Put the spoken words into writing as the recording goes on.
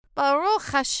Baruch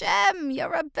Hashem,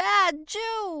 you're a bad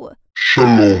Jew.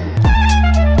 Shalom.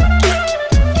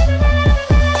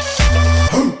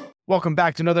 Welcome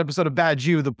back to another episode of Bad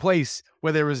Jew, the place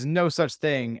where there is no such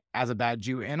thing as a bad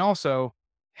Jew. And also,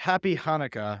 happy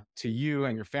Hanukkah to you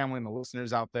and your family and the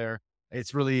listeners out there.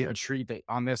 It's really a treat that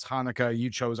on this Hanukkah, you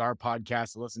chose our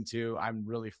podcast to listen to. I'm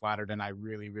really flattered and I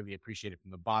really, really appreciate it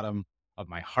from the bottom of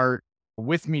my heart.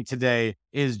 With me today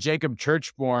is Jacob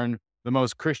Churchbourne, the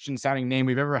most Christian sounding name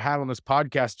we've ever had on this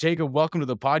podcast. Jacob, welcome to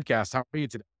the podcast. How are you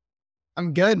today?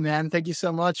 I'm good, man. Thank you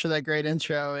so much for that great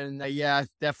intro. And yeah,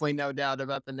 definitely no doubt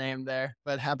about the name there.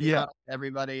 But happy Hanukkah,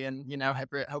 everybody. And,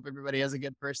 hope everybody has a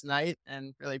good first night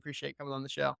and really appreciate coming on the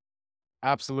show.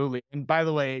 Absolutely. And by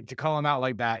the way, to call him out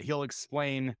like that, he'll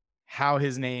explain how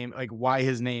his name, like why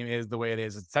his name is the way it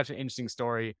is. It's such an interesting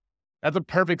story. That's a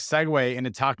perfect segue into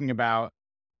talking about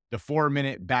the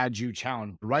 4-minute Bad Jew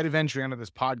Challenge, right of entry onto this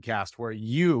podcast where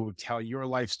you tell your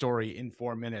life story in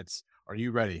 4 minutes. Are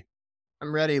you ready?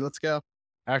 I'm ready. Let's go.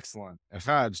 Excellent.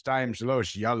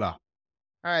 Yalla. All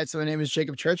right. So my name is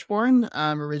Jacob Churchbourne.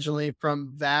 I'm originally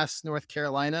from Vass, North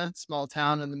Carolina, small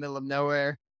town in the middle of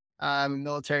nowhere. I'm a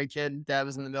military kid. Dad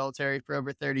was in the military for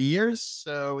over 30 years.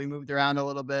 So we moved around a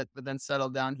little bit, but then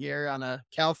settled down here on a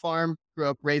cow farm, grew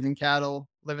up raising cattle,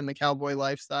 living the cowboy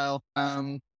lifestyle.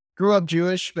 Grew up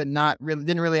Jewish, but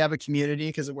didn't really have a community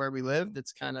because of where we lived.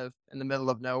 It's kind of in the middle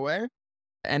of nowhere.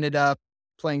 Ended up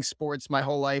playing sports my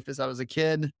whole life as I was a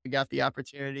kid. I got the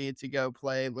opportunity to go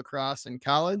play lacrosse in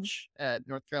college at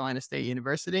North Carolina State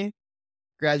University.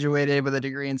 Graduated with a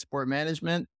degree in sport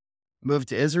management. Moved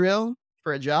to Israel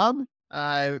for a job.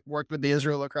 I worked with the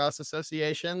Israel Lacrosse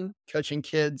Association, coaching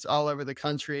kids all over the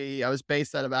country. I was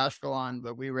based out of Ashkelon,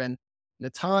 but we were in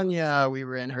Netanya, we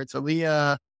were in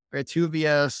Herzliya,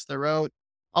 Retuvia, Sderot,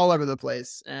 all over the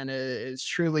place. And it's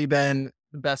truly been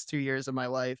the best 2 years of my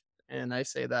life. And I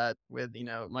say that with,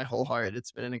 my whole heart.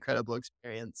 It's been an incredible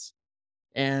experience.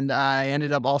 And I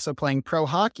ended up also playing pro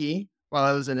hockey while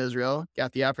I was in Israel.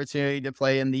 Got the opportunity to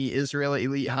play in the Israel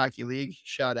Elite Hockey League.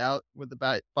 Shout out with the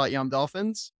Bat Yam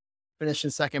Dolphins. Finished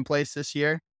in second place this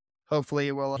year. Hopefully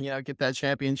we'll, get that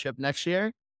championship next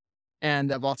year.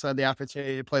 And I've also had the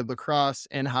opportunity to play lacrosse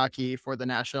and hockey for the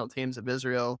national teams of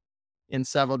Israel in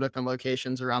several different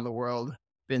locations around the world.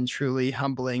 Been truly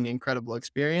humbling, incredible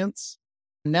experience.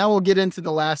 Now we'll get into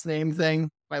the last name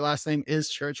thing. My last name is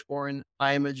Churchbourne.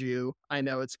 I am a Jew. I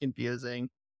know it's confusing.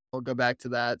 We'll go back to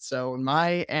that. So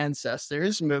my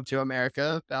ancestors moved to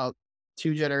America about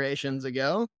 2 generations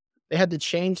ago. They had to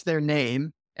change their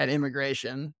name at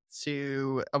immigration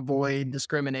to avoid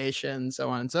discrimination,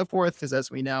 so on and so forth. Because as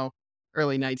we know,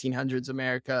 early 1900s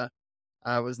America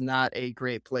was not a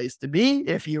great place to be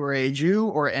if you were a Jew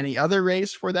or any other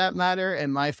race for that matter.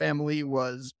 And my family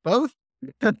was both.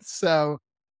 So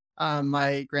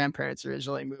my grandparents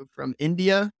originally moved from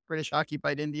India, British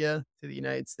occupied India, to the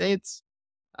United States.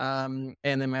 And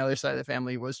then my other side of the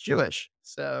family was Jewish.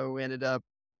 So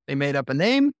they made up a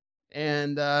name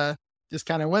and just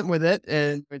kind of went with it,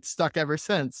 and it's stuck ever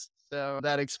since. So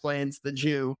that explains the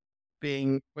Jew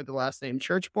being with the last name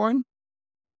Churchbourne.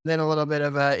 Then a little bit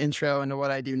of an intro into what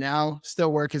I do now.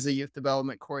 Still work as a youth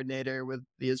development coordinator with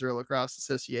the Israel Lacrosse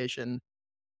Association.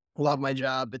 Love my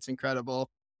job. It's incredible.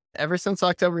 Ever since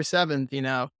October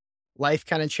 7th, life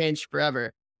kind of changed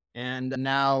forever. And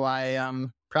now I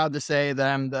am proud to say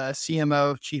that I'm the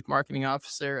CMO, Chief Marketing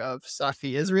Officer of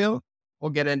Safi Israel. We'll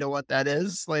get into what that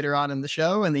is later on in the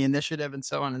show and the initiative and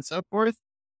so on and so forth.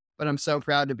 But I'm so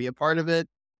proud to be a part of it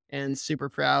and super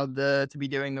proud to be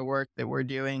doing the work that we're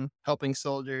doing, helping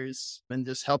soldiers and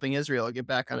just helping Israel get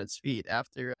back on its feet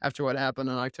after what happened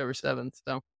on October 7th.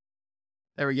 So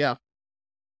there we go.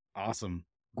 Awesome.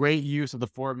 Great use of the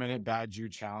 4-minute Bad Jew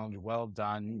Challenge. Well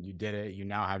done. You did it. You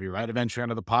now have your right of entry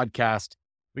onto the podcast.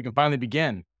 We can finally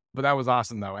begin. But that was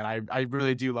awesome, though. And I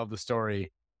really do love the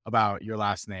story about your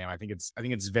last name. I think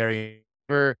it's very,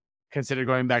 ever considered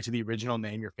going back to the original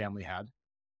name your family had?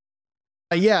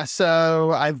 Yeah,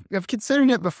 so I've considered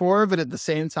it before, but at the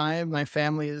same time, my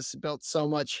family has built so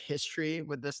much history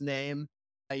with this name.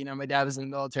 My dad was in the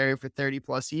military for 30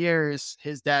 plus years.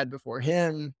 His dad before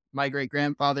him, my great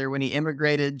grandfather, when he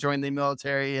immigrated, joined the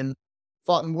military and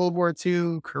fought in World War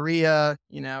II, Korea.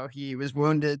 He was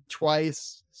wounded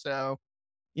twice. So,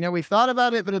 we thought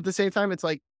about it, but at the same time, it's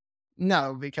like,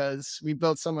 no, because we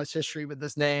built so much history with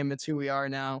this name. It's who we are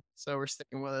now. So we're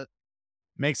sticking with it.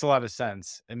 Makes a lot of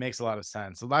sense. It makes a lot of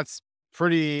sense. So that's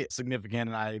pretty significant.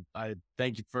 And I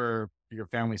thank you for your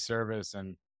family service.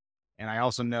 And I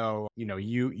also know,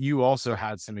 you also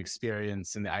had some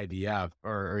experience in the IDF,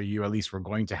 or you at least were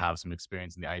going to have some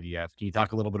experience in the IDF. Can you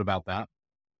talk a little bit about that?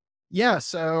 Yeah,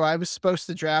 so I was supposed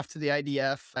to draft to the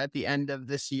IDF at the end of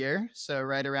this year, so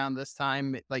right around this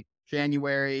time, like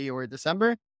January or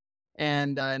December,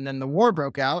 and then the war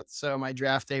broke out, so my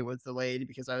draft date was delayed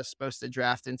because I was supposed to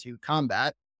draft into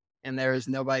combat, and there is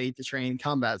nobody to train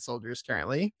combat soldiers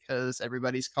currently because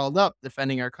everybody's called up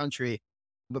defending our country.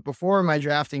 But before my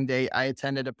drafting date, I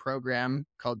attended a program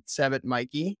called Sevet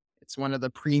Mikey. It's one of the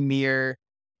premier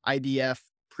IDF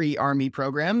pre-army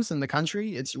programs in the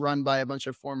country. It's run by a bunch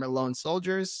of former lone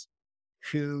soldiers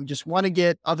who just want to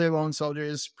get other lone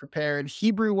soldiers prepared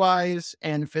Hebrew wise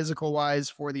and physical wise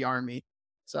for the army.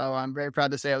 So I'm very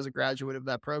proud to say I was a graduate of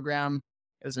that program.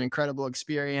 It was an incredible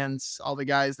experience. All the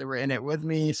guys that were in it with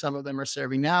me, some of them are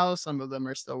serving now, some of them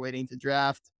are still waiting to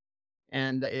draft.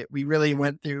 And we really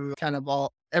went through kind of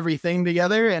all everything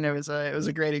together, and it was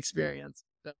a great experience.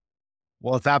 So,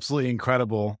 Well, it's absolutely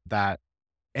incredible that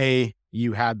A,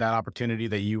 you had that opportunity,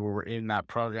 that you were in that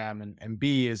program, and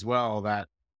B, as well, that,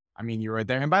 I mean, you're right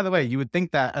there. And by the way, you would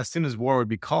think that as soon as war would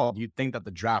be called, you'd think that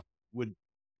the draft would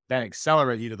then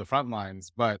accelerate you to the front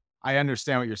lines. But I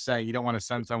understand what you're saying. You don't want to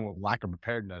send someone with lack of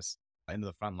preparedness into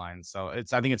the front lines. So I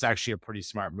think it's actually a pretty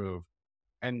smart move.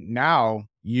 And now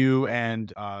you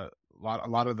and a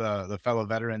lot of the fellow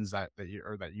veterans that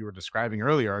you were describing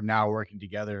earlier are now working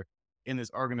together in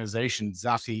this organization,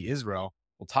 Zafi Israel.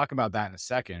 We'll talk about that in a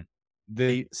second.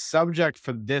 The subject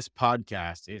for this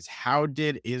podcast is, how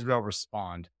did Israel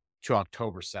respond to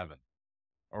October 7th?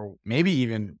 Or maybe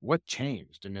even what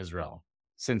changed in Israel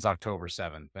since October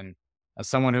 7th? And as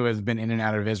someone who has been in and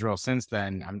out of Israel since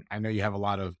then, I know you have a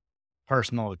lot of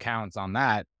personal accounts on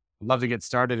that. I'd love to get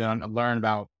started and learn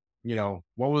about,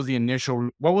 what was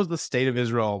what was the state of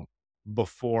Israel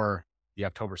before the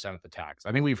October 7th attacks?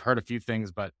 I think we've heard a few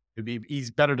things, but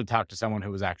it's better to talk to someone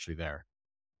who was actually there.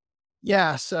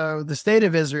 yeah, so the state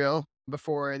of Israel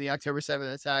before the October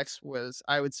 7th attacks was,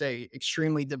 I would say,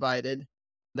 extremely divided.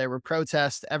 There were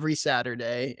protests every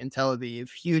Saturday in Tel Aviv,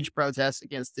 huge protests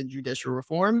against the judicial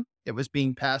reform that was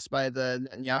being passed by the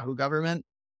Netanyahu government.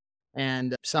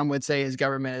 And some would say his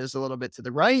government is a little bit to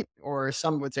the right, or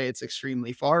some would say it's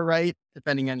extremely far right,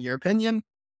 depending on your opinion.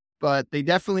 But they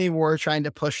definitely were trying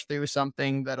to push through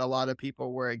something that a lot of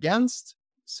people were against.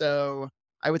 So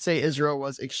I would say Israel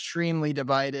was extremely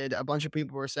divided. A bunch of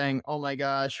people were saying, oh my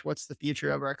gosh, what's the future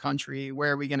of our country?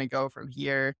 Where are we going to go from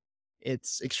here?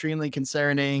 It's extremely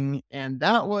concerning. And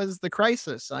that was the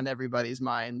crisis on everybody's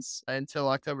minds until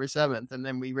October 7th. And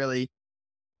then we really,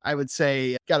 I would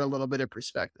say, got a little bit of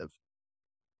perspective.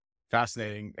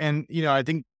 Fascinating. And, I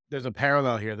think there's a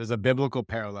parallel here. There's a biblical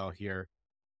parallel here.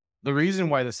 The reason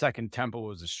why the second temple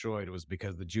was destroyed was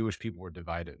because the Jewish people were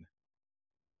divided.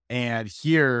 And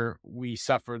here we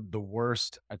suffered the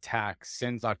worst attack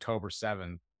since October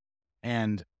 7th.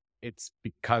 And it's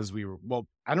because well,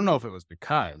 I don't know if it was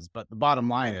because, but the bottom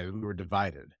line is we were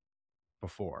divided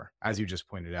before, as you just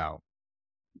pointed out.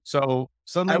 So I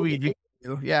suddenly would agree with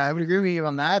you. Yeah, I would agree with you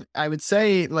on that. I would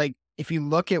say, like, if you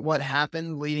look at what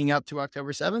happened leading up to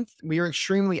October 7th, we were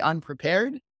extremely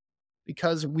unprepared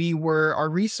because our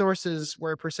resources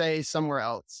were per se somewhere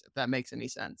else, if that makes any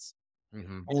sense.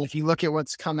 Mhm. And if you look at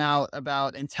what's come out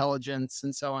about intelligence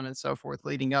and so on and so forth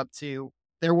leading up to,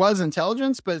 there was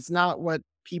intelligence, but it's not what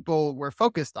people were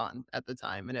focused on at the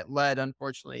time. And it led,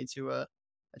 unfortunately, to a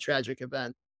tragic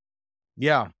event.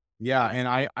 Yeah. Yeah. And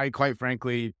I quite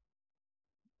frankly,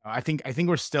 I think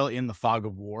we're still in the fog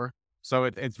of war. So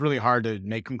it's really hard to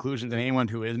make conclusions. And anyone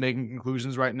who is making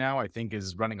conclusions right now, I think,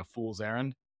 is running a fool's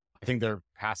errand. I think they're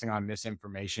passing on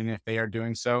misinformation if they are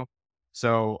doing so.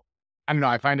 So I don't know.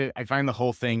 I find the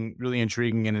whole thing really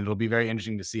intriguing, and it'll be very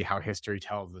interesting to see how history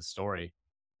tells the story.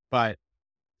 But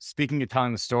speaking of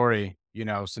telling the story,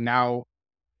 so now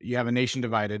you have a nation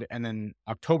divided, and then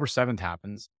October 7th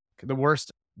happens, the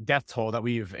worst death toll that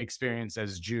we've experienced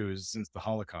as Jews since the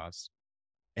Holocaust.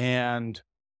 And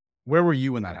where were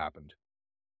you when that happened?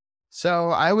 So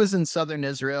I was in southern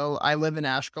Israel. I live in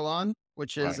Ashkelon,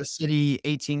 which is a Right. city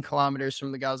 18 kilometers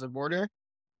from the Gaza border.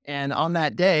 And on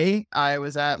that day, I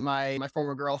was at my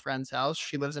former girlfriend's house.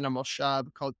 She lives in a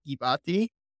moshab called Gibati,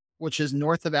 which is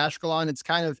north of Ashkelon. It's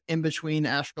kind of in between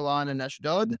Ashkelon and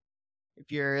Ashdod,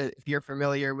 if you're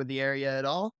familiar with the area at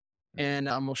all. And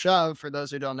Moshav, for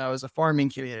those who don't know, is a farming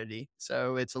community.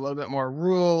 So it's a little bit more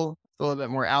rural, a little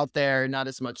bit more out there, not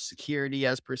as much security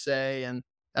as per se. And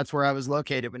that's where I was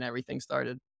located when everything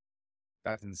started.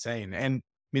 That's insane. And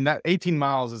I mean, that 18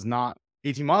 miles is not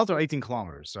 18 miles or 18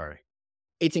 kilometers. Sorry.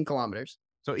 18 kilometers.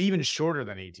 So even shorter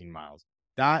than 18 miles.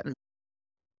 That Mm.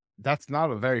 that's not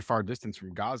a very far distance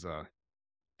from Gaza.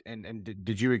 And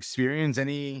did you experience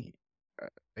any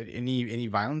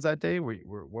violence that day?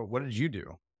 What did you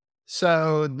do?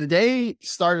 So the day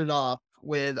started off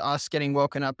with us getting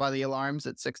woken up by the alarms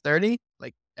at 6:30,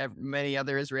 like many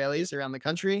other Israelis around the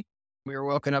country. We were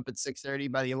woken up at 6:30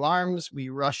 by the alarms. We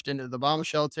rushed into the bomb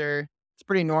shelter. It's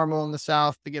pretty normal in the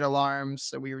South to get alarms.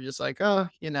 So we were just like, oh,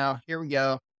 here we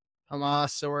go.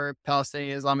 Hamas or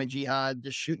Palestinian Islamic Jihad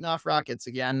just shooting off rockets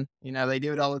again. They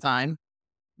do it all the time.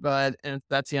 And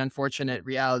that's the unfortunate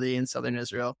reality in southern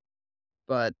Israel.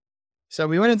 But so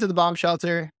we went into the bomb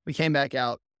shelter, we came back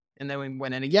out, and then we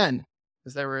went in again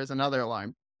because there was another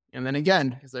alarm. And then again,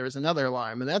 because there was another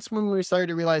alarm. And that's when we started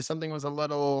to realize something was a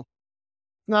little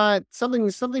not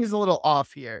something's a little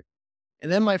off here.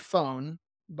 And then my phone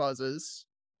buzzes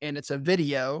and it's a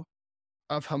video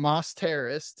of Hamas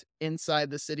terrorists inside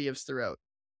the city of Sderot,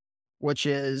 which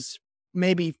is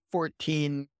maybe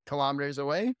 14 kilometers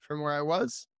away from where I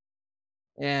was.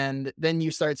 And then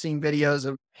you start seeing videos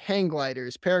of hang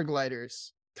gliders,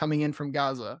 paragliders coming in from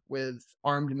Gaza with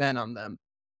armed men on them,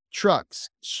 trucks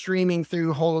streaming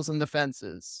through holes in the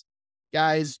fences,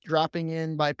 guys dropping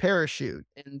in by parachute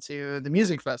into the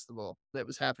music festival that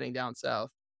was happening down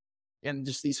south, and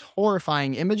just these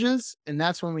horrifying images. And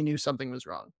that's when we knew something was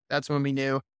wrong. That's when we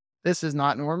knew this is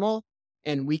not normal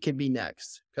and we could be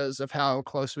next because of how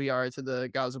close we are to the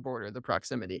Gaza border, the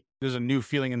proximity. There's a new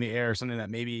feeling in the air, something that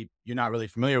maybe you're not really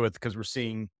familiar with because we're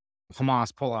seeing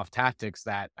Hamas pull off tactics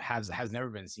that has never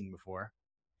been seen before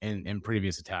in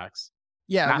previous attacks.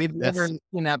 Yeah, Not we've never that's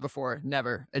seen that before.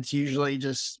 Never. It's usually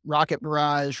just rocket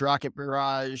barrage,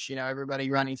 everybody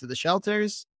running to the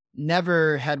shelters.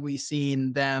 Never had we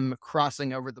seen them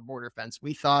crossing over the border fence.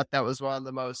 We thought that was one of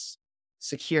the most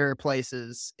secure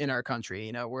places in our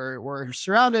country. We're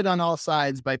surrounded on all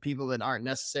sides by people that aren't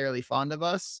necessarily fond of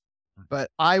us,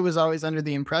 but I was always under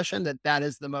the impression that that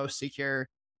is the most secure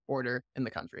border in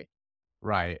the country.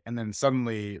 right. And then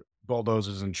suddenly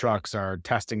bulldozers and trucks are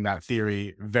testing that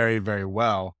theory very, very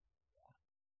well.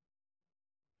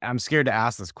 I'm scared to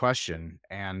ask this question,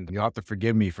 and you'll have to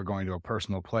forgive me for going to a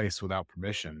personal place without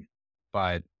permission.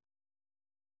 But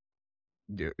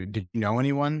did you know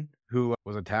anyone who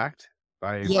was attacked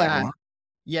by Yeah. Hamas?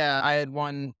 Yeah, I had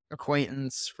one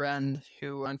acquaintance friend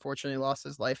who unfortunately lost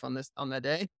his life on that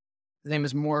day. His name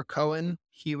is Moore Cohen.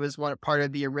 He was part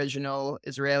of the original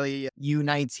Israeli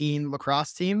U19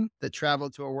 lacrosse team that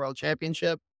traveled to a world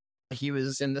championship. He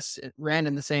was ran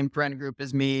in the same friend group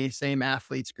as me, same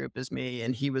athletes group as me,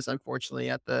 and he was unfortunately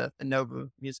at the Nova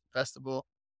Music Festival.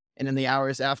 And in the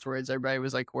hours afterwards, everybody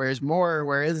was like, "Where's Moore?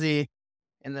 Where is he?"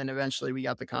 And then eventually we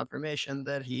got the confirmation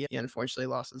that he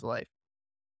unfortunately lost his life.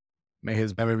 May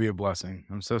his memory be a blessing.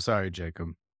 I'm so sorry, Jacob.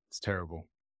 It's terrible.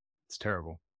 It's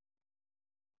terrible.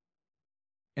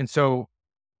 And so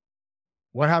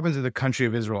what happens to the country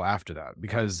of Israel after that?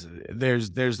 Because there's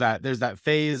that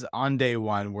phase on day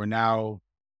one where now,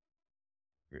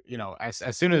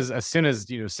 as soon as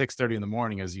 6:30 in the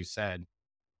morning, as you said,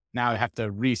 now you have to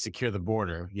re-secure the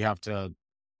border. You have to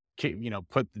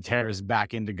put the terrorists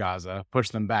back into Gaza, push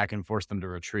them back and force them to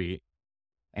retreat.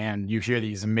 And you hear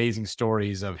these amazing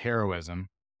stories of heroism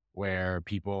where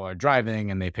people are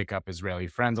driving and they pick up Israeli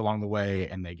friends along the way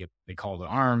and they call to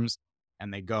arms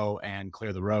and they go and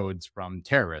clear the roads from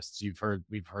terrorists.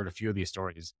 We've heard a few of these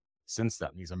stories since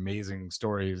then, these amazing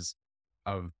stories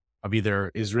of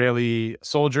either Israeli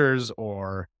soldiers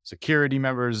or security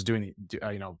members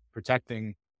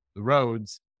protecting the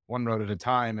roads one road at a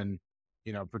time, and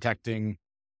protecting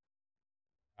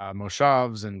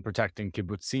moshavs and protecting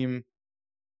kibbutzim.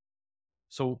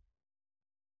 So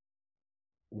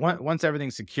once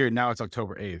everything's secured, now it's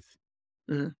October 8th.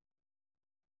 Mhm.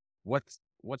 What's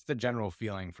the general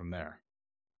feeling from there?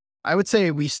 I would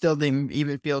say we still didn't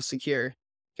even feel secure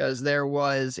because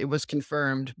it was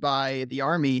confirmed by the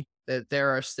army that there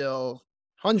are still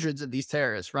hundreds of these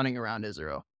terrorists running around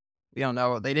Israel. We don't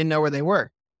know. They didn't know where they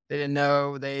were. They didn't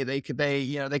know they could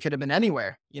have been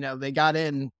anywhere. They got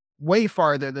in way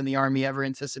farther than the army ever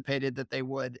anticipated that they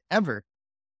would ever.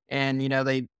 And,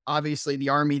 they obviously the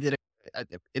army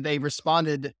they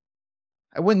responded.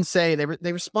 I wouldn't say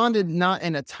they responded not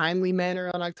in a timely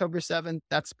manner on October 7th.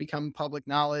 That's become public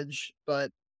knowledge,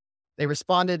 but they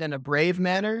responded in a brave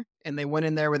manner and they went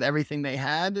in there with everything they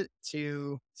had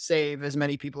to save as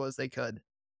many people as they could.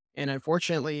 And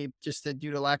unfortunately,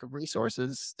 due to lack of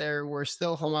resources, there were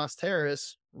still Hamas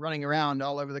terrorists running around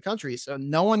all over the country. So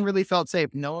no one really felt safe.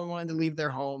 No one wanted to leave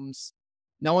their homes.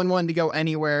 No one wanted to go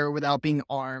anywhere without being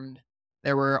armed.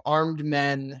 There were armed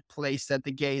men placed at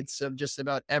the gates of just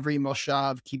about every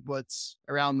moshav kibbutz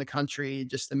around the country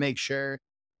just to make sure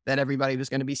that everybody was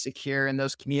going to be secure in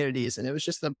those communities. And it was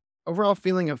just the overall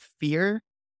feeling of fear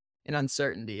and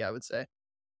uncertainty, I would say.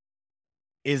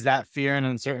 Is that fear and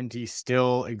uncertainty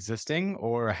still existing,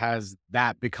 or has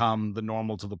that become the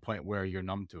normal to the point where you're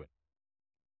numb to it?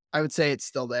 I would say it's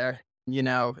still there.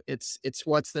 It's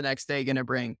what's the next day gonna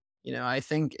bring? I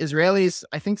think Israelis,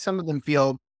 I think some of them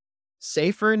feel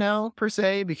safer now per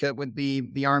se because with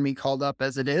the army called up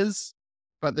as it is,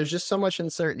 but there's just so much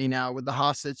uncertainty now with the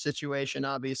hostage situation.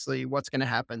 Obviously, what's going to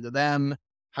happen to them?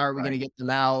 How are we going Right. to get them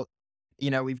out?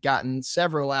 We've gotten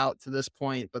several out to this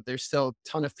point, but there's still a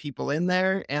ton of people in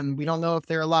there, and we don't know if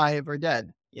they're alive or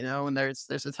dead. And there's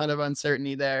a ton of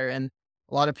uncertainty there, and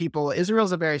a lot of people.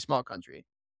 Israel's a very small country,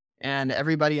 and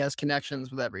everybody has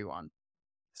connections with everyone.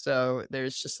 So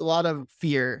there's just a lot of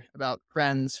fear about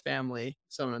friends, family,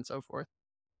 so on and so forth.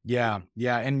 Yeah,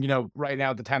 yeah, and, right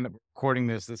now, at the time that we're recording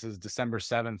this, this is December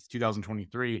 7th,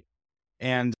 2023,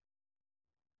 and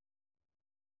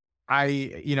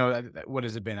what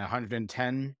has it been?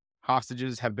 110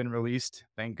 hostages have been released,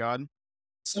 thank God.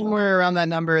 Somewhere around that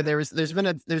number, there's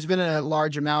been a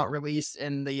large amount released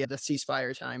in the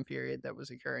ceasefire time period that was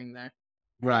occurring there.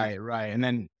 Right, right, and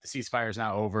then the ceasefire is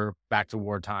now over, back to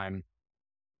wartime,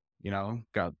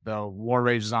 got the war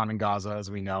rages on in Gaza, as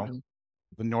we know. Mhm.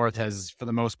 The North has, for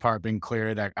the most part, been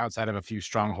cleared outside of a few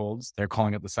strongholds. They're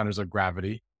calling it the centers of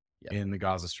gravity Yep. in the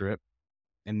Gaza Strip,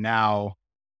 and now,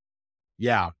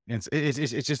 yeah,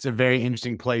 it's just a very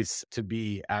interesting place to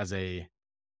be as a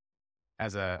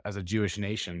Jewish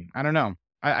nation. I don't know.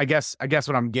 I guess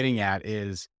what I'm getting at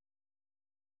is,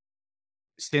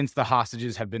 since the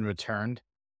hostages have been returned,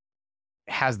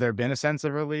 has there been a sense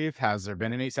of relief? Has there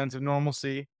been any sense of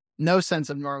normalcy? No sense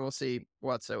of normalcy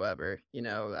whatsoever.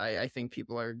 I think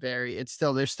people are there's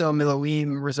still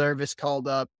Miloim reservists called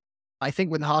up. I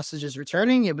think with hostages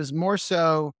returning, it was more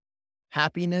so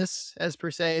happiness as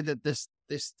per se that this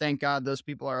thank God those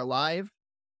people are alive,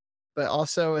 but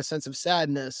also a sense of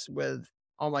sadness with,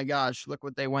 oh my gosh, look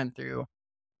what they went through,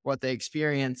 what they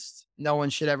experienced. No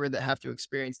one should ever have to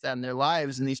experience that in their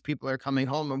lives. And these people are coming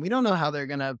home and we don't know how they're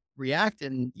going to react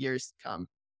in years to come.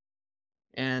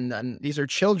 And these are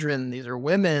children, these are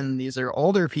women, these are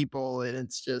older people. And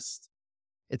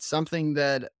it's something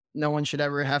that no one should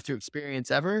ever have to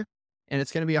experience ever. And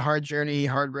it's going to be a hard journey,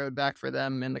 hard road back for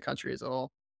them and the country as a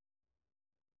whole.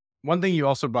 One thing you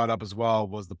also brought up as well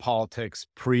was the politics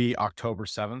pre-October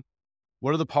 7th.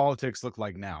 What do the politics look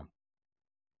like now?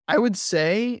 I would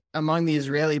say among the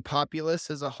Israeli populace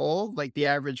as a whole, like the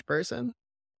average person,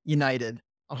 united,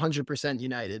 100%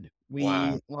 united.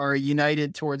 Wow. We are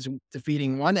united towards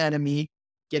defeating one enemy,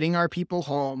 getting our people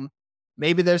home.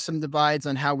 Maybe there's some divides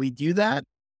on how we do that,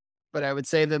 but I would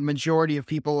say the majority of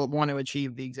people want to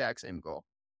achieve the exact same goal.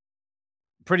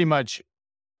 Pretty much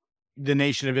the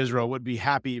nation of Israel would be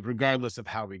happy regardless of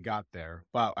how we got there,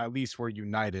 but at least we're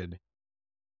united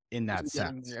in that Getting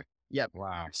sense. there. Yep.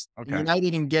 Wow. Okay.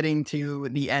 United in getting to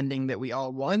the ending that we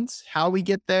all want. How we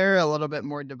get there, a little bit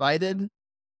more divided.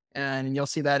 And you'll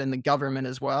see that in the government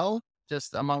as well.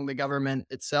 Just among the government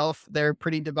itself, they're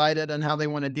pretty divided on how they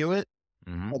want to do it.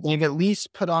 Mhm. But they've at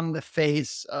least put on the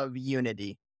face of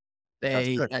unity. That's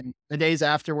They good. and the days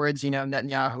afterwards,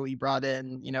 Netanyahu, he brought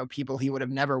in, people he would have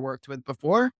never worked with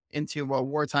before into a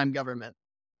wartime government.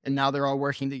 And now they're all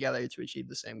working together to achieve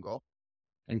the same goal.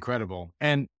 Incredible.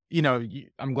 And,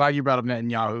 I'm glad you brought up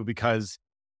Netanyahu, because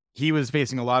he was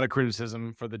facing a lot of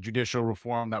criticism for the judicial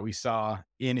reform that we saw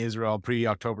in Israel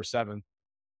pre-October 7th.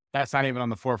 That's not even on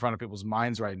the forefront of people's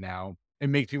minds right now. It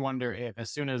makes me wonder if, as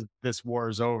soon as this war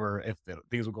is over, if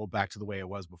things will go back to the way it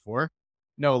was before.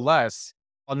 No less,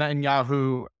 while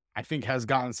Netanyahu, I think, has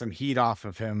gotten some heat off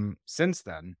of him since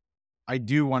then. I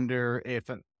do wonder if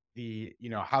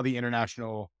how the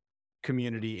international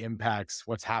community impacts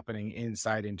what's happening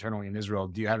internally in Israel.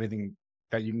 Do you have anything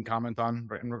that you can comment on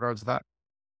in regards to that?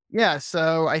 Yeah,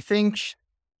 so I think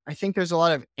there's a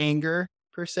lot of anger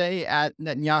per se at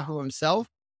Netanyahu himself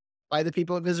by the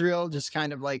people of Israel, just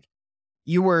kind of like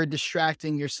you were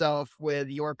distracting yourself with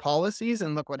your policies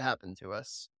and look what happened to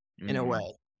us in a Mm.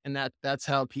 way. And that's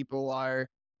how people are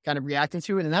kind of reacting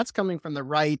to it. And that's coming from the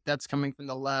right, that's coming from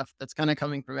the left, that's kind of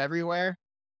coming from everywhere.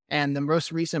 And the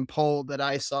most recent poll that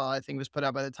I saw, I think was put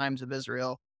out by the Times of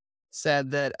Israel,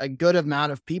 said that a good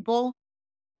amount of people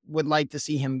would like to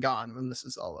see him gone when this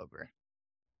is all over.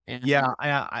 Yeah,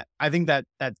 And I think that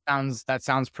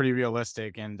sounds pretty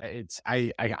realistic, and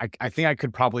I think I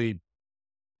could probably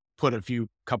put a few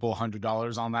couple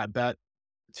 $100 on that bet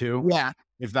too, yeah,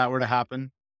 if that were to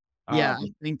happen. yeah,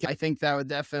 Um, I think that would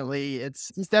definitely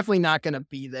he's definitely not gonna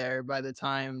be there by the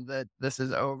time that this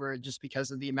is over just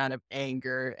because of the amount of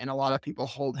anger and a lot of people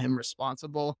hold him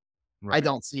responsible. I right.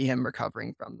 don't see him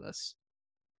recovering from this.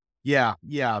 Yeah,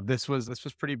 this was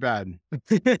pretty bad,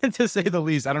 to say the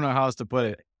least. I don't know how else to put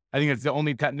it. I think it's the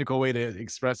only technical way to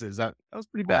express it is that was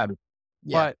pretty bad.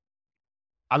 Yeah. But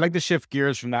I'd like to shift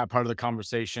gears from that part of the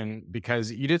conversation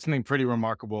because you did something pretty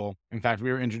remarkable. In fact,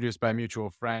 we were introduced by a mutual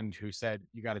friend who said,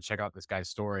 "You gotta check out this guy's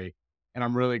story." And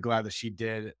I'm really glad that she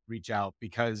did reach out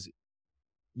because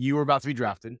you were about to be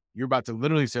drafted. You're about to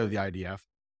literally serve the IDF.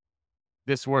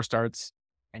 This war starts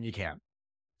and you can't.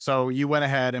 So you went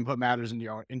ahead and put matters into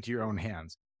your own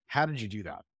hands. How did you do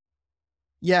that?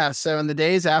 Yeah. So in the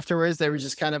days afterwards, there was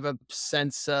just kind of a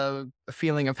sense of a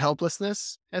feeling of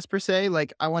helplessness, as per se.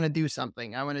 Like, I want to do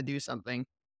something. I want to do something.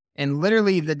 And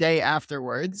literally the day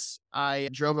afterwards, I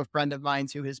drove a friend of mine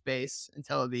to his base in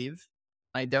Tel Aviv.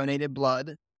 I donated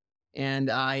blood and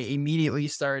I immediately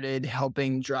started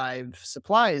helping drive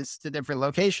supplies to different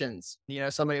locations.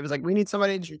 Somebody was like, "We need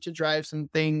somebody to drive some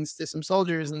things to some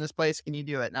soldiers in this place. Can you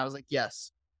do it?" And I was like,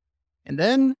 "Yes." And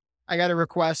then I got a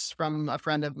request from a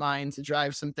friend of mine to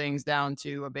drive some things down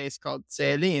to a base called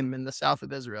Se'elim in the south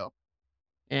of Israel.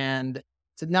 And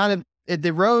to not have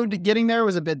the road getting there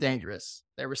was a bit dangerous.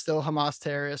 There were still Hamas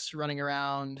terrorists running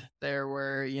around. There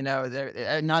were,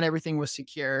 not everything was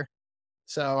secure.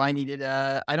 So I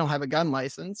don't have a gun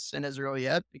license in Israel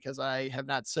yet because I have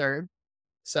not served.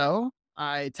 So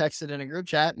I texted in a group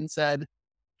chat and said,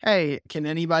 "Hey, can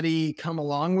anybody come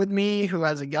along with me who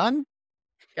has a gun?"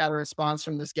 Got a response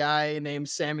from this guy named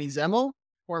Sammy Zemmel,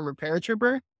 former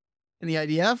paratrooper in the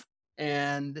IDF.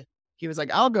 And he was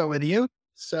like, "I'll go with you."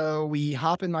 So we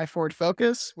hop in my Ford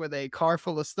Focus with a car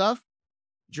full of stuff,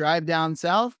 drive down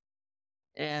south,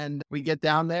 and we get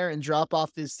down there and drop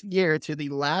off this gear to the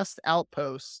last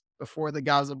outpost before the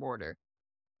Gaza border.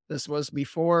 This was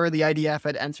before the IDF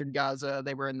had entered Gaza.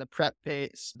 They were in the prep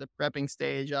phase, the prepping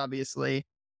stage, obviously.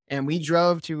 And we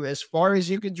drove to as far as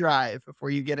you could drive before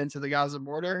you get into the Gaza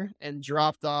border and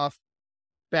dropped off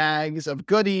bags of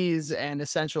goodies and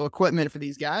essential equipment for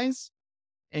these guys.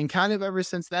 And kind of ever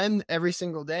since then, every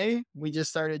single day, we just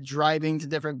started driving to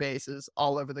different bases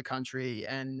all over the country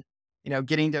and,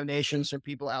 getting donations from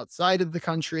people outside of the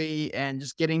country and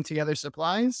just getting together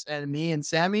supplies. And me and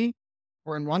Sammy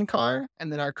were in one car.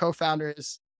 And then our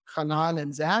co-founders, Hanan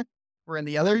and Zach, were in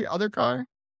the other car.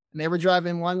 And they were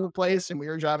driving one place and we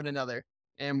were driving another.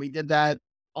 And we did that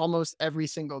almost every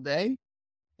single day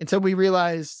until we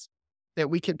realized that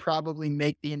we could probably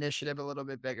make the initiative a little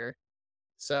bit bigger.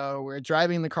 So we're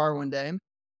driving the car one day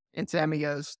and Sammy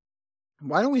goes,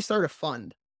 "Why don't we start a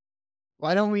fund?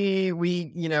 Why don't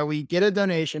we get a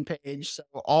donation page so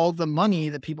all the money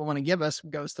that people want to give us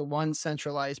goes to one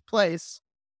centralized place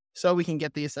so we can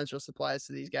get the essential supplies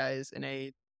to these guys in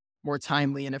a more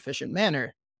timely and efficient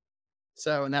manner."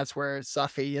 And that's where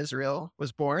Safi Israel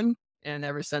was born. And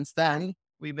ever since then,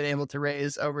 we've been able to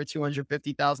raise over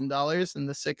 $250,000 in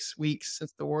the 6 weeks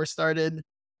since the war started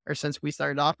or since we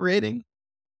started operating.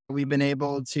 We've been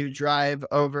able to drive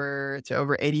over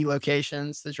 80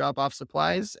 locations to drop off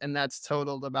supplies, and that's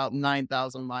totaled about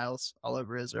 9,000 miles all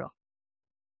over Israel.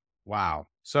 Wow.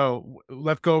 So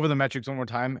let's go over the metrics one more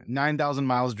time. 9,000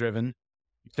 miles driven.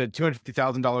 You said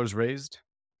 $250,000 raised.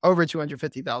 Over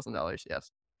 $250,000,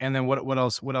 yes. And then what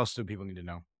else? What else do people need to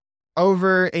know?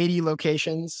 Over 80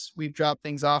 locations we've dropped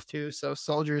things off to, so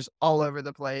soldiers all over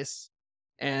the place.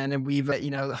 And we've,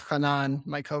 Hanan,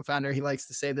 my co-founder, he likes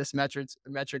to say this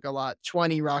metric a lot: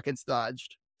 20 rockets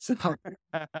dodged. So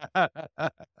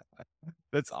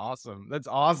That's awesome. That's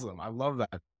awesome. I love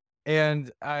that.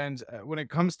 And when it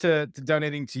comes to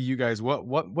donating to you guys,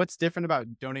 what's different about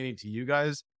donating to you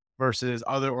guys versus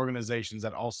other organizations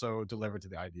that also deliver to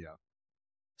the idea?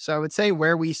 So I would say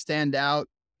where we stand out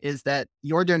is that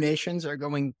your donations are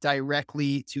going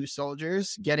directly to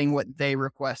soldiers getting what they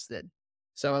requested.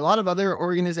 So a lot of other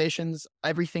organizations,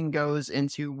 everything goes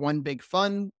into one big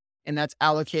fund and that's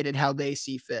allocated how they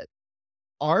see fit.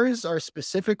 Ours are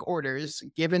specific orders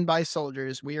given by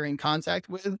soldiers we are in contact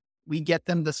with. We get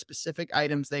them the specific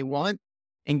items they want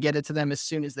and get it to them as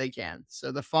soon as they can.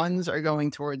 So the funds are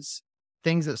going towards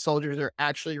things that soldiers are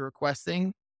actually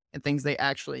requesting and things they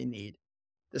actually need.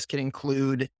 This could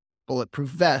include bulletproof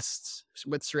vests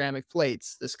with ceramic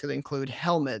plates. This could include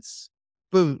helmets,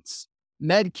 boots,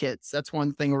 med kits. That's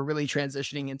one thing we're really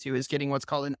transitioning into, is getting what's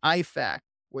called an IFAC,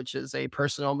 which is a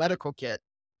personal medical kit.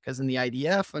 Because in the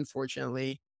IDF,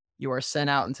 unfortunately, you are sent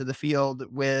out into the field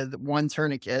with one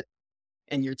tourniquet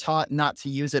and you're taught not to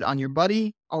use it on your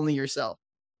buddy, only yourself.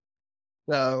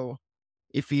 So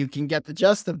if you can get the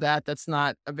gist of that, that's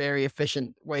not a very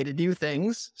efficient way to do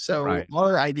things. So Right.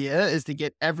 our idea is to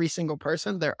get every single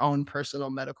person their own personal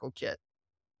medical kit.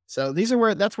 So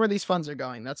that's where these funds are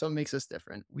going. That's what makes us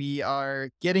different. We are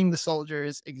getting the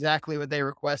soldiers exactly what they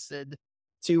requested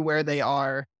to where they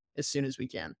are as soon as we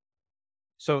can.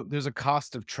 So there's a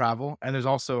cost of travel, and there's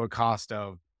also a cost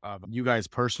of you guys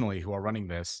personally who are running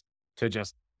this to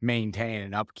just maintain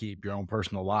and upkeep your own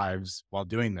personal lives while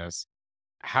doing this.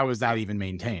 How is that even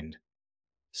maintained?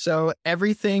 So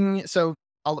everything, so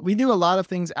we do a lot of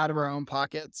things out of our own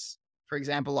pockets. For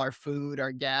example, our food,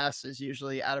 our gas is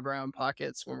usually out of our own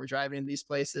pockets when we're driving to these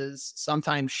places.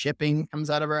 Sometimes shipping comes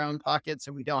out of our own pockets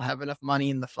and we don't have enough money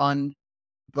in the fund.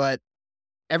 But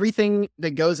everything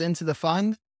that goes into the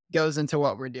fund goes into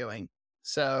what we're doing.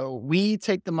 So we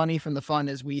take the money from the fund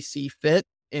as we see fit,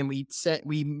 and we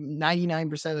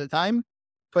 99% of the time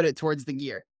put it towards the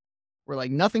gear. We're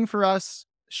like, nothing for us,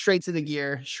 straight to the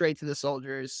gear, straight to the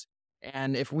soldiers.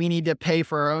 And if we need to pay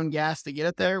for our own gas to get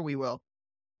it there, we will.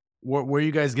 Where are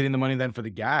you guys getting the money then for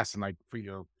the gas and like for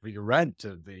your rent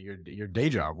to your day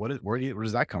job? Where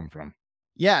does that come from?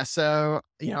 Yeah. So,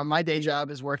 my day job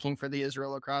is working for the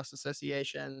Israel Lacrosse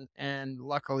Association. And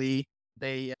luckily,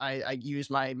 I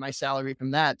use my salary from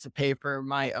that to pay for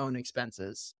my own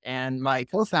expenses. And my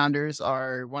co-founders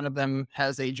are, one of them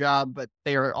has a job, but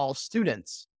they are all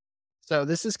students. So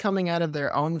this is coming out of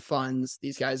their own funds.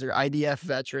 These guys are IDF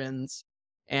veterans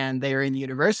and they are in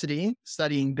university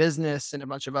studying business and a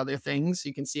bunch of other things.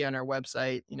 You can see on our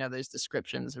website, there's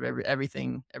descriptions of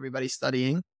everything everybody's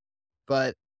studying,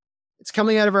 but it's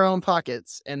coming out of our own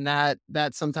pockets. And that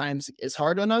sometimes is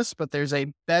hard on us, but there's a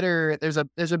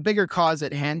bigger cause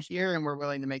at hand here. And we're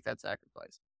willing to make that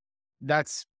sacrifice.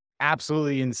 That's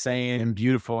absolutely insane and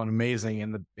beautiful and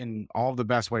amazing in all the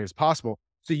best ways possible.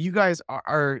 So you guys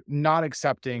are not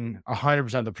accepting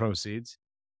 100% of the proceeds.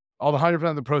 All the 100%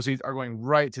 of the proceeds are going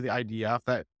right to the IDF.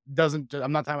 That doesn't.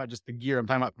 I'm not talking about just the gear. I'm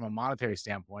talking about from a monetary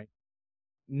standpoint.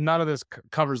 None of this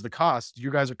covers the cost. You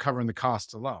guys are covering the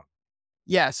costs alone.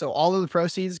 Yeah. So all of the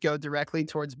proceeds go directly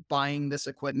towards buying this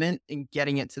equipment and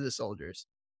getting it to the soldiers.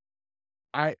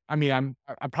 I mean,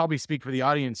 I probably speak for the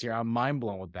audience here. I'm mind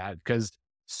blown with that because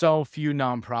so few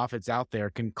nonprofits out there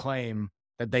can claim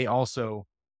that they also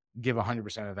give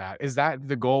 100% of that. Is that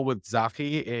the goal with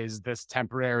Zaki? Is this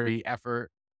temporary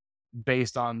effort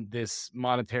based on this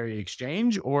monetary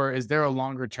exchange, or is there a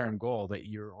longer term goal that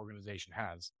your organization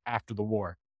has after the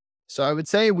war? So I would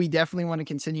say we definitely want to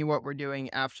continue what we're doing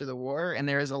after the war. And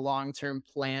there is a long-term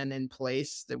plan in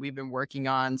place that we've been working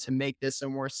on to make this a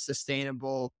more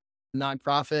sustainable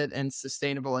nonprofit and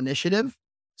sustainable initiative.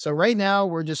 So right now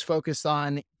we're just focused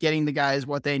on getting the guys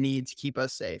what they need to keep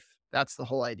us safe. That's the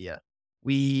whole idea.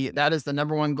 That is the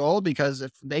number one goal, because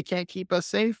if they can't keep us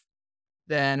safe,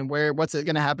 then what's it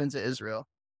going to happen to Israel?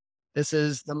 This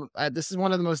is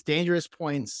one of the most dangerous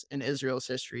points in Israel's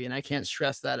history, and I can't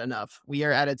stress that enough. We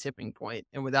are at a tipping point,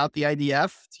 and without the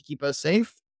IDF to keep us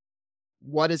safe,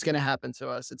 what is going to happen to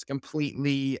us? It's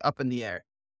completely up in the air.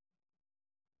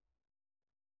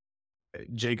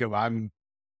 Jacob, I'm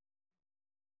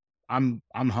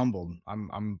humbled.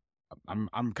 I'm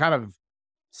kind of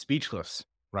speechless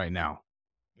right now.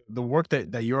 The work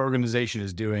that your organization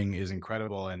is doing is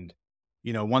incredible. And,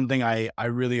 one thing I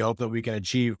really hope that we can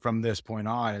achieve from this point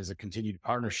on is a continued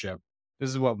partnership.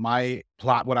 This is what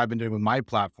I've been doing with my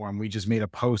platform. We just made a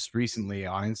post recently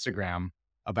on Instagram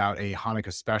about a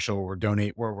Hanukkah special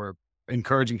where we're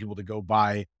encouraging people to go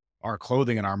buy our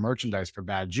clothing and our merchandise for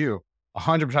Bad Jew.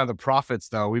 100% of the profits,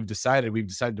 though, we've decided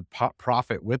to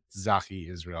profit with Zaki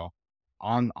Israel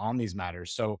on these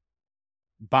matters. So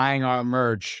buying our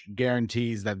merch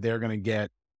guarantees that they're going to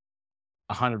get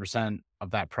 100%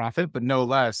 of that profit, but no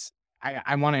less.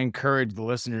 I want to encourage the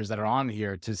listeners that are on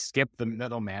here to skip the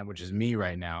middleman, which is me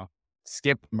right now,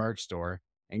 skip merch store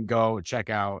and go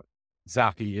check out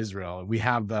Zaki Israel. We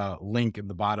have the link at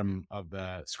the bottom of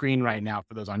the screen right now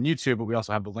for those on YouTube, but we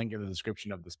also have the link in the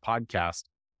description of this podcast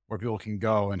where people can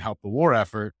go and help the war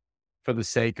effort for the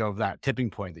sake of that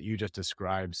tipping point that you just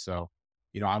described. So,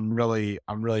 I'm really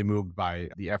moved by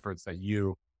the efforts that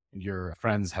you and your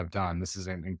friends have done. This is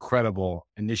an incredible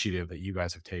initiative that you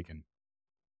guys have taken.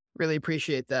 Really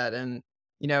appreciate that. And,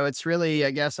 it's really,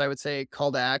 I guess I would say,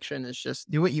 call to action is just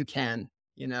do what you can.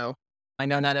 You know, I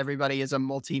know not everybody is a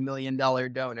multi-million dollar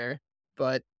donor,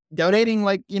 but donating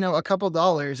like, a couple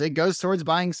dollars, it goes towards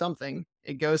buying something.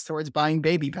 It goes towards buying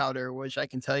baby powder, which I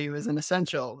can tell you is an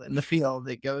essential in the field.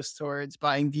 It goes towards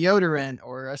buying deodorant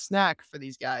or a snack for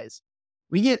these guys.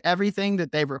 We get everything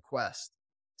that they request.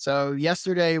 So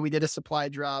yesterday we did a supply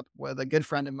drop with a good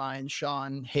friend of mine,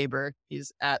 Sean Haber.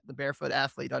 He's at the Barefoot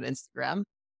Athlete on Instagram.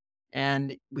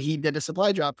 And he did a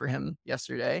supply drop for him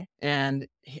yesterday. And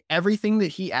everything that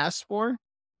he asked for,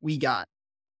 we got.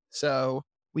 So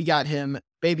we got him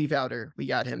baby powder. We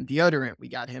got him deodorant. We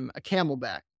got him a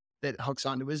Camelback that hooks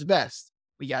onto his vest.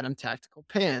 We got him tactical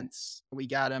pants. We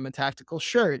got him a tactical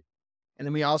shirt. And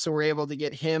then we also were able to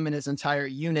get him and his entire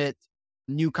unit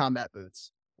new combat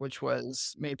boots, which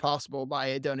was made possible by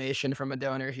a donation from a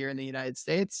donor here in the United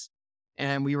States.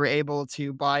 And we were able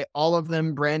to buy all of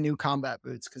them brand new combat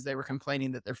boots because they were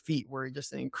complaining that their feet were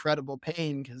just in incredible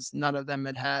pain because none of them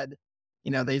had,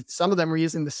 some of them were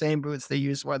using the same boots they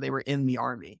used while they were in the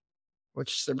army,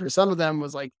 which for some of them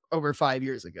was like over 5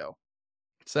 years ago.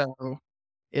 So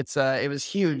it was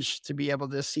huge to be able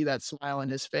to see that smile in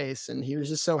his face, and he was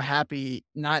just so happy,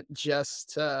 not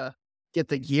just to get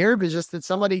the gear, but just that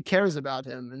somebody cares about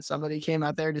him and somebody came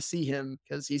out there to see him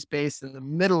because he's based in the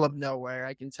middle of nowhere.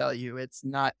 I can tell you, it's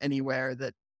not anywhere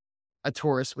that a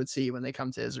tourist would see when they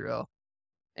come to Israel.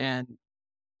 And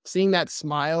seeing that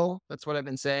smile, that's what I've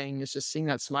been saying, is just seeing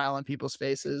that smile on people's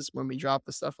faces when we drop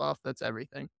the stuff off. That's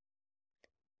everything.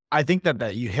 I think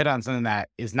that you hit on something that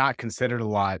is not considered a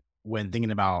lot when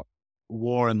thinking about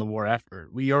war and the war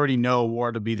effort. We already know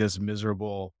war to be this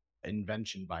miserable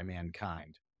invention by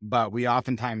mankind, but we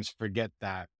oftentimes forget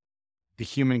that the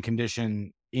human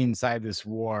condition inside this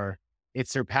war, it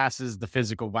surpasses the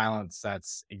physical violence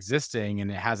that's existing, and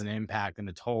it has an impact and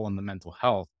a toll on the mental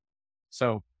health.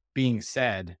 So being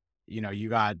said, you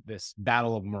got this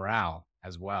battle of morale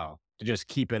as well to just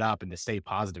keep it up and to stay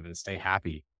positive and stay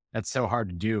happy. That's so hard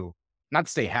to do. Not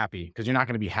to stay happy, because you're not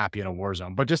going to be happy in a war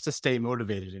zone, but just to stay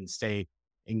motivated and stay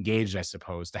engaged, I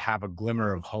suppose, to have a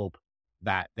glimmer of hope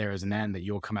that there is an end, that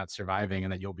you'll come out surviving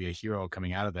and that you'll be a hero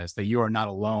coming out of this, that you are not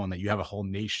alone, that you have a whole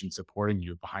nation supporting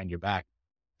you behind your back.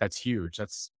 That's huge.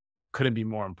 Couldn't be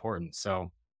more important.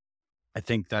 So I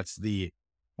think that's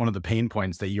one of the pain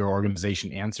points that your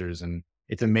organization answers. And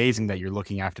it's amazing that you're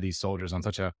looking after these soldiers on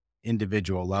such a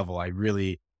individual level. I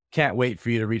really can't wait for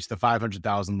you to reach the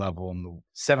 500,000 level and the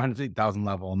 750,000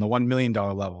 level and the $1 million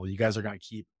level. You guys are going to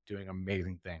keep doing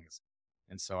amazing things.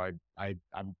 And so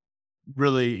I'm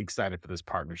really excited for this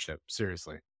partnership.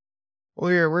 Seriously.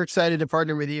 Well, we're excited to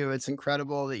partner with you. It's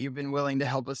incredible that you've been willing to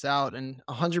help us out. And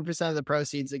 100% of the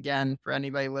proceeds, again, for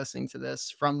anybody listening to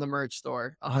this from the merch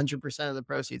store, 100% of the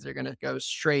proceeds are going to go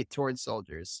straight towards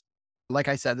soldiers. Like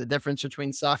I said, the difference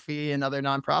between Safi and other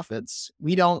nonprofits,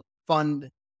 we don't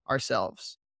fund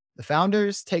ourselves. The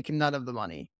founders take none of the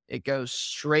money. It goes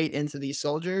straight into these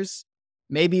soldiers.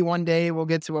 Maybe one day we'll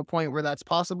get to a point where that's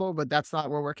possible, but that's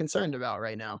not what we're concerned about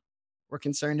right now. We're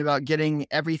concerned about getting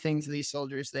everything to these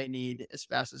soldiers they need as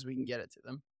fast as we can get it to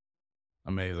them.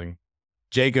 Amazing.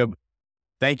 Jacob,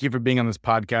 thank you for being on this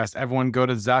podcast. Everyone go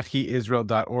to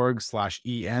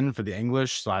zahiisrael.org/EN for the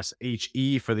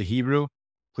English/HE for the Hebrew.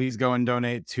 Please go and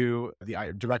donate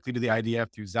directly to the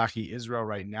IDF through Zahi Israel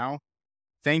right now.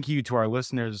 Thank you to our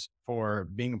listeners for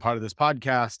being a part of this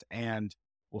podcast, and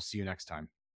we'll see you next time.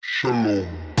 Shalom.